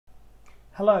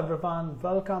Hello everyone,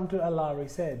 welcome to Alari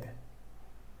Said.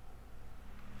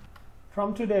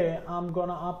 From today, I'm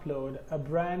gonna upload a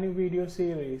brand new video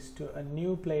series to a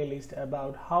new playlist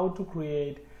about how to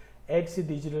create Etsy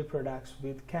digital products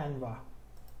with Canva.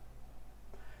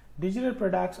 Digital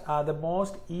products are the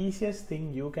most easiest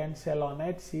thing you can sell on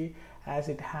Etsy as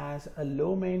it has a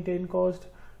low maintenance cost,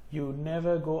 you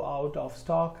never go out of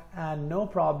stock, and no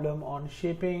problem on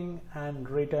shipping and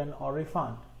return or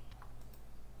refund.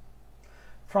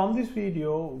 From this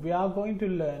video, we are going to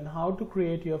learn how to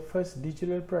create your first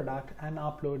digital product and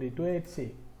upload it to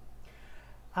Etsy.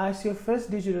 As your first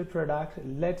digital product,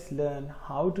 let's learn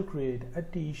how to create a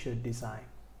t-shirt design.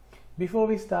 Before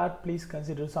we start, please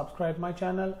consider subscribe my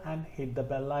channel and hit the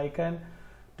bell icon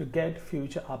to get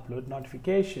future upload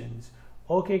notifications.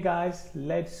 Okay guys,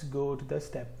 let's go to the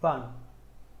step 1.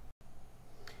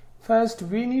 First,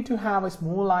 we need to have a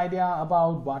small idea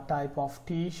about what type of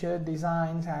t-shirt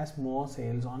designs has more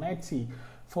sales on Etsy.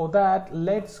 For that,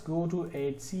 let's go to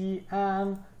Etsy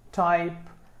and type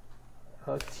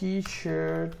a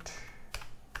t-shirt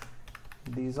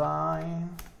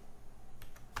design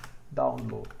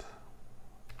download.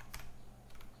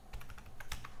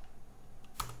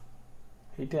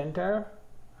 Hit enter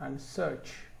and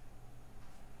search.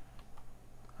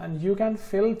 And you can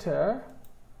filter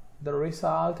the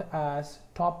result as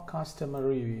top customer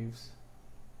reviews.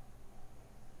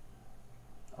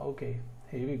 Okay,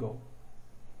 here we go.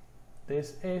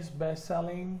 This is best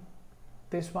selling,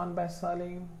 this one best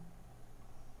selling,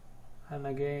 and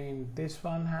again this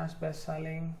one has best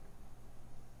selling.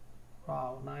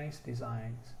 Wow, nice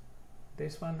designs.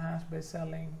 This one has best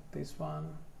selling, this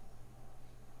one.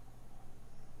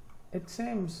 It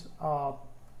seems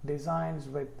designs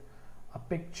with a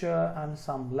picture and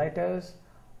some letters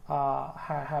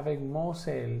having more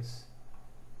sales.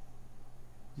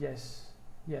 Yes,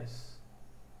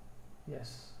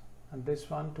 and this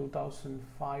one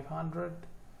 2,500.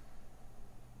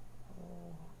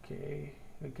 Okay,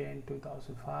 again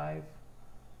 2,005,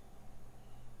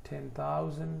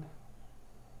 10,000.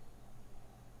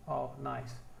 Oh,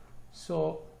 nice.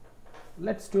 So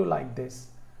let's do like this.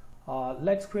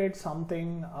 Let's create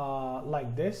something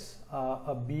like this,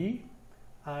 a B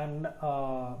and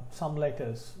some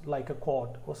letters like a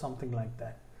quote or something like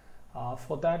that.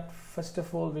 For that, first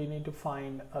of all, we need to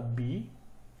find a B.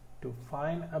 To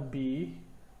find a B,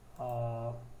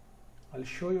 I'll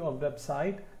show you a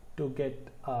website to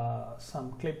get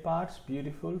some clip arts,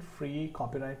 beautiful, free,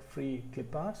 copyright free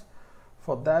clip arts.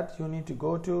 For that, you need to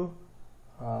go to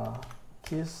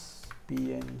Kiss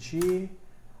PNG,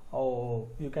 or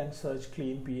you can search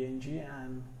clean PNG,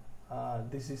 and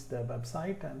this is the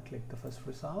website, and click the first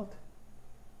result.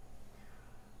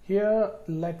 Here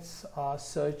let's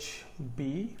search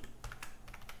B,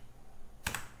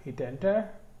 hit enter,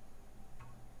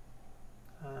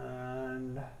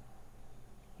 and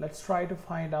let's try to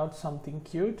find out something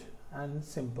cute and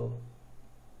simple.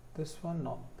 This one,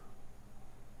 no.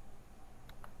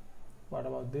 What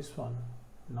about this one?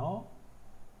 No.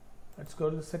 Let's go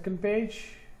to the second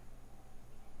page.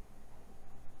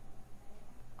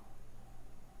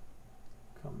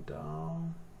 Come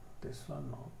down, this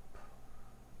one, nope.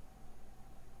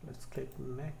 Let's click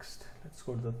next. Let's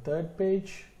go to the third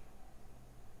page,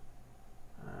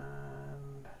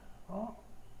 and oh,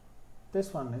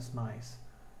 this one is nice.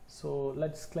 So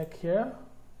let's click here.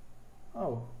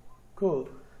 Oh, cool.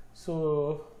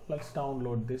 So let's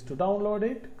download this. To download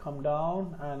it, come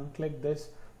down and click this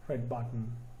red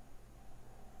button.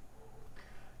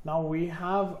 Now we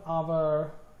have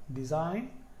our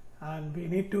design, and we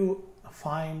need to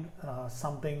find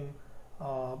something,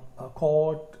 a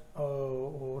quote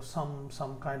or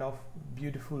some kind of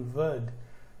beautiful word.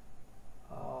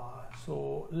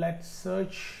 So let's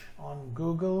search on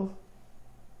Google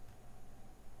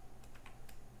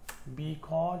B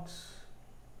quotes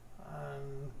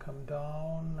and come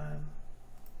down and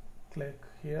click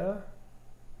here.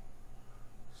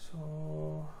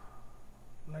 So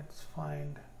let's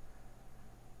find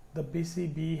the busy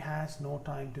bee has no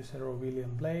time to Sarah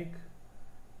William Blake.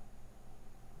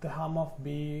 The hum of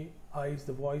bee is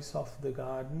the voice of the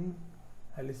garden,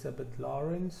 Elizabeth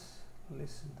Lawrence.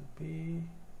 Listen to bee.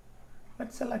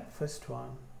 Let's select first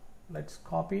one. Let's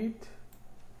copy it.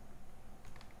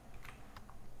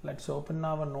 Let's open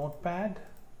our notepad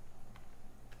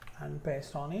and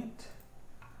paste on it.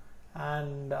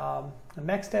 And the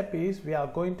next step is we are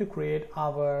going to create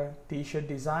our t-shirt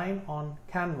design on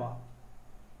Canva.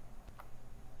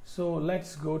 So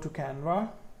let's go to Canva.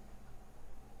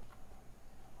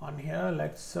 On here,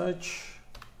 let's search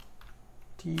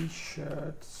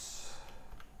t-shirts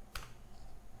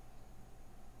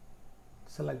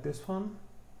select this one,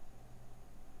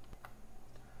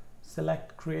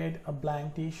 select create a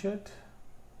blank t-shirt.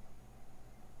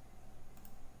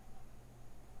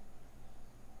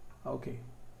 Okay,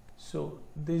 so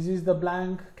this is the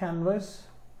blank canvas.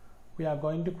 We are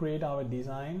going to create our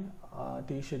design,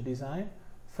 t-shirt design.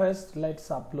 First, let's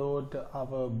upload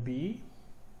our B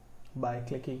by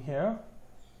clicking here.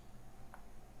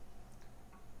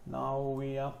 Now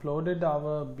we uploaded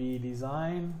our B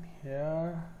design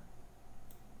here,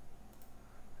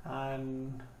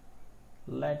 and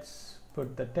let's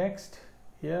put the text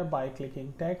here by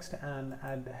clicking text and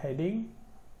add heading,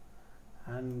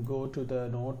 and go to the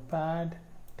notepad,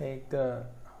 take the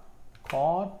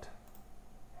quote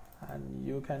and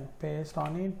you can paste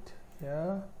on it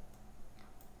here.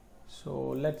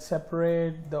 So let's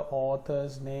separate the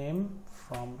author's name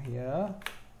from here,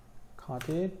 cut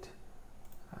it,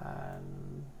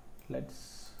 and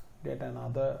let's get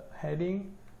another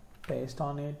heading, paste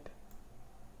on it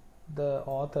the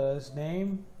author's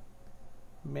name,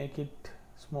 make it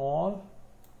small,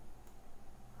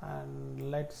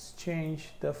 and let's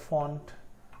change the font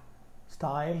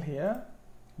style here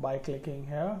by clicking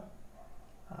here,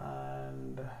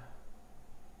 and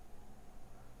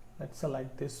let's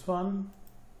select this one,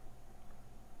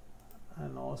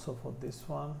 and also for this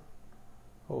one.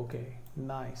 Okay,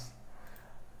 nice.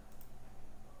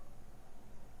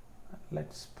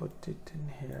 Let's put it in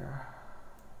here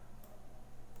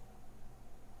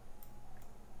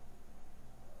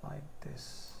like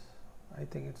this. I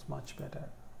think it's much better.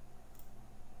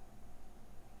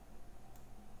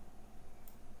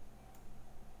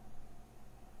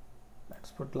 Let's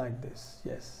put like this.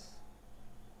 Yes,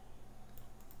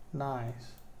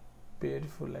 nice,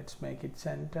 beautiful. Let's make it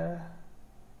center.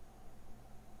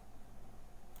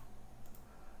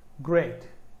 Great,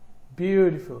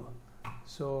 beautiful.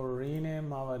 So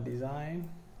rename our design.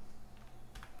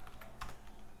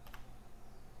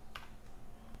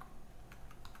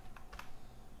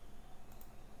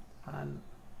 And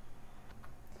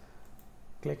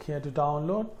click here to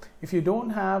download. If you don't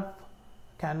have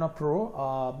Canva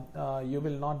Pro, you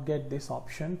will not get this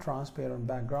option, transparent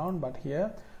background, but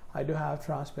here I do have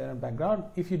transparent background.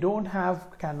 If you don't have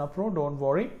Canva Pro, don't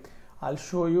worry. I'll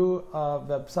show you a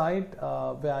website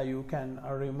where you can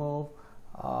remove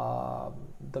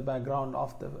the background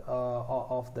of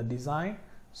the design.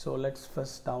 So let's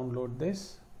first download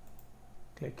this.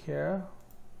 Click here,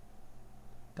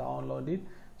 download it.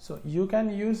 So you can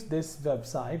use this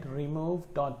website,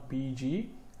 remove.bg,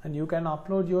 and you can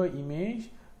upload your image.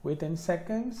 Within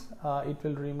seconds it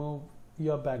will remove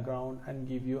your background and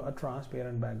give you a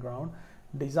transparent background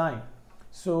design.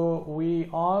 So we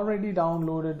already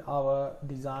downloaded our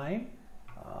design.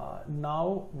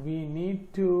 Now we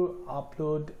need to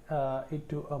upload it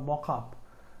to a mockup.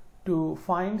 To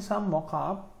find some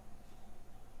mockup,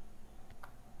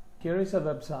 here is a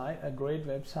website, a great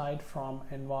website from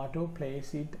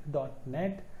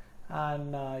envatoplaceit.net,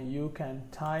 and you can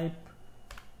type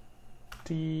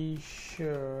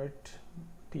t-shirt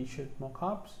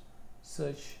mockups,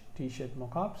 search t-shirt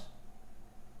mockups.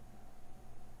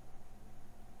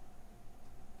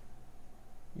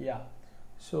 Yeah,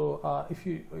 so if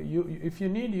you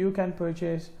need, you can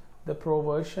purchase the pro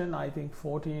version. I think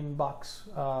 $14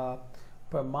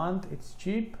 per month. It's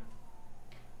cheap.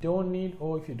 Don't need,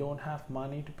 or if you don't have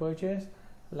money to purchase,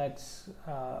 let's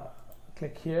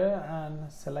click here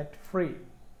and select free.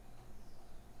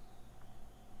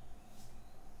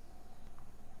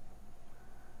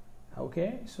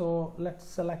 Okay, so let's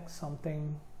select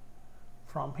something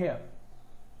from here.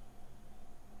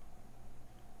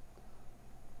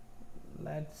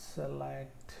 Let's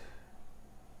select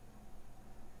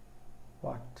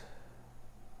what?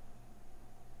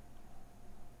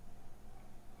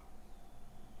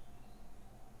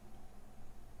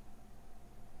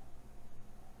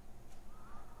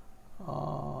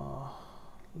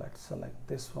 Let's select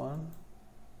this one.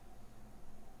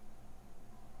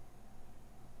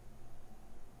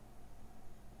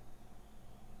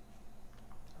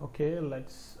 Okay,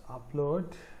 let's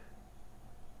upload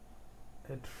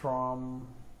it from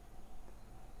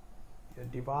your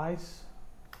device.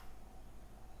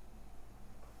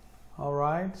 All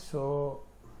right, so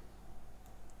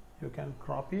you can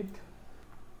crop it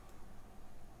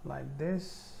like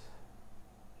this,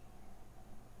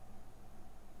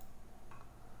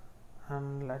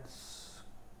 and let's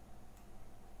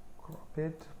crop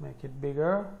it, make it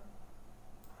bigger,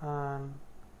 and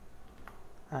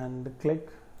click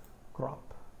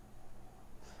crop.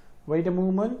 Wait a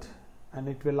moment and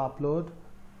it will upload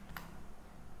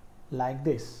like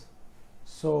this.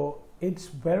 So it's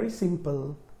very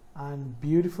simple and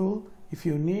beautiful. If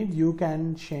you need, you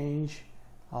can change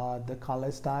the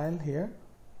color style here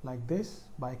like this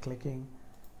by clicking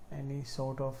any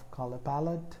sort of color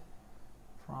palette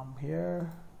from here.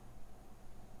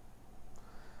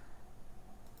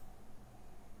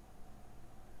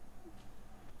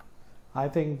 I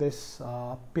think this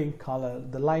pink color,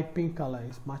 the light pink color,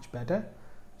 is much better.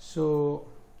 So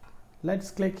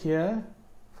let's click here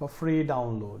for free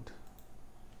download.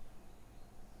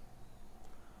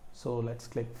 So let's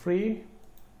click free,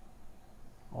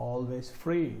 always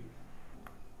free.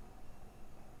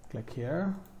 Click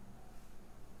here.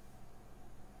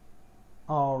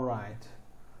 All right,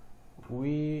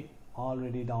 we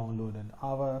already downloaded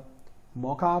our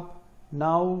mockup.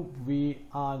 Now we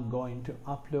are going to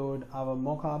upload our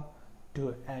mockup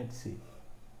to Etsy.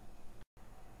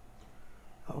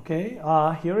 Okay,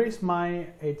 here is my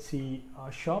Etsy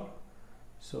shop.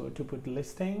 So to put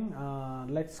listing,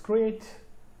 let's create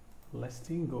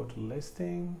listing. Go to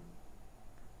listing,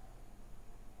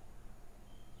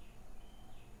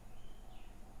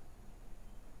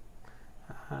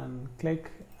 and click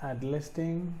add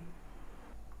listing,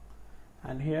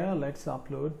 and here let's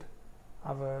upload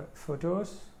our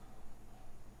photos.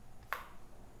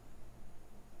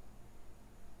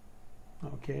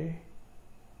 Okay,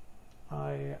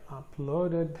 I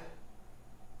uploaded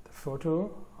the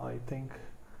photo. I think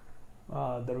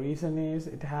the reason is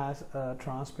it has a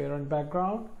transparent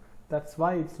background, that's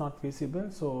why it's not visible.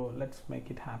 So let's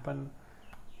make it happen.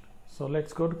 So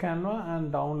let's go to Canva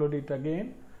and download it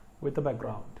again with the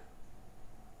background.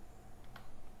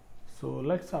 So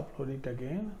let's upload it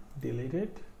again, delete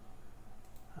it,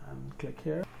 and click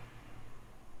here.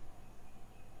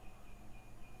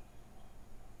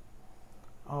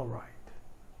 All right,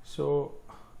 so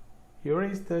here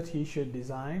is the t-shirt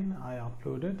design I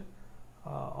uploaded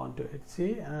onto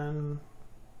Etsy, and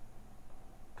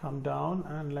come down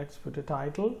and let's put a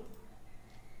title.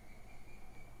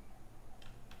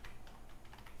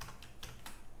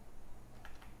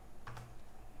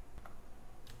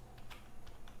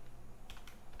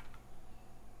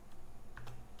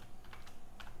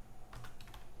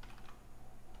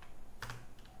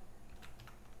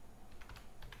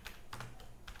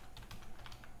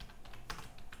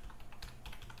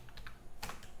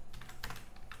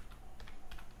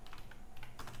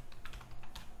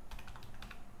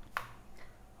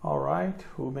 All right,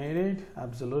 who made it?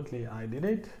 Absolutely, I did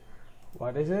it.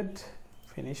 What is it?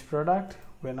 Finished product.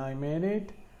 When I made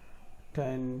it,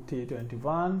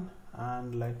 2021,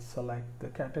 and let's select the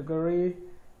category,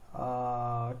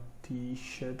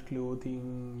 t-shirt,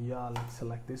 clothing. Yeah, let's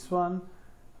select this one.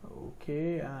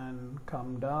 Okay, and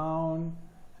come down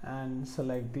and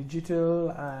select digital,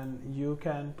 and you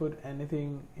can put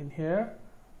anything in here.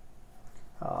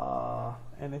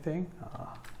 Anything.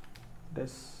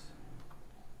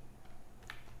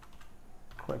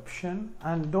 Description,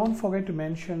 and don't forget to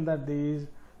mention that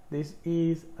this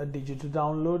is a digital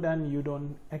download and you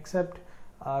don't accept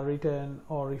return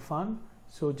or refund.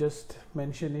 So just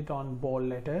mention it on bold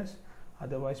letters,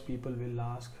 otherwise people will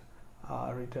ask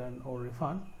return or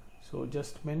refund. So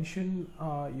just mention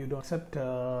you don't accept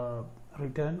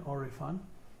return or refund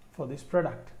for this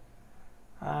product.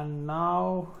 And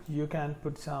now you can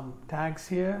put some tags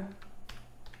here.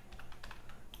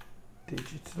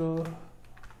 Digital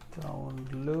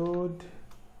download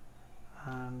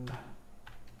and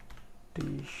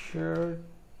t-shirt.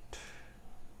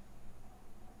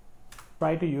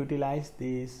 Try to utilize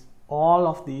all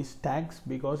of these tags,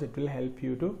 because it will help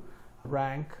you to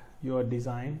rank your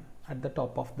design at the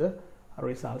top of the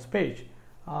results page.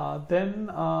 Then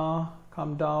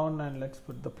come down and let's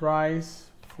put the price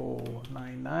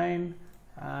 $4.99,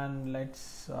 and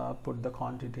let's put the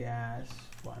quantity as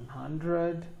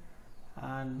 100,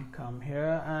 and come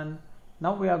here, and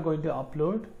now we are going to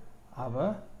upload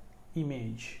our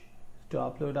image. To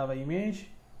upload our image,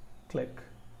 click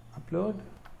upload.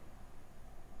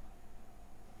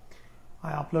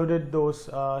 I uploaded those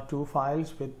two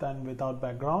files, with and without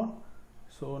background.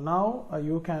 So now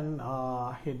you can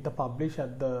hit the publish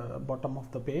at the bottom of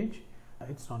the page.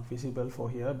 It's not visible for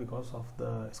here because of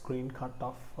the screen cut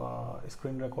of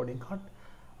screen recording cut.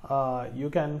 You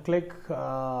can click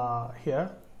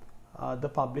here the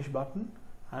publish button,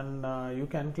 and you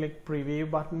can click preview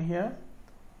button here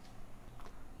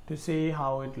to see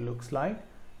how it looks like.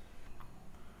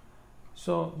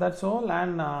 So that's all,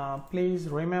 and please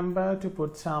remember to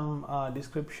put some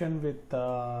description with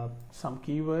some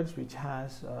keywords which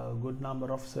has a good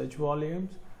number of search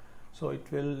volumes, so it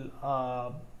will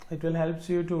help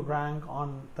you to rank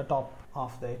on the top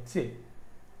of the Etsy.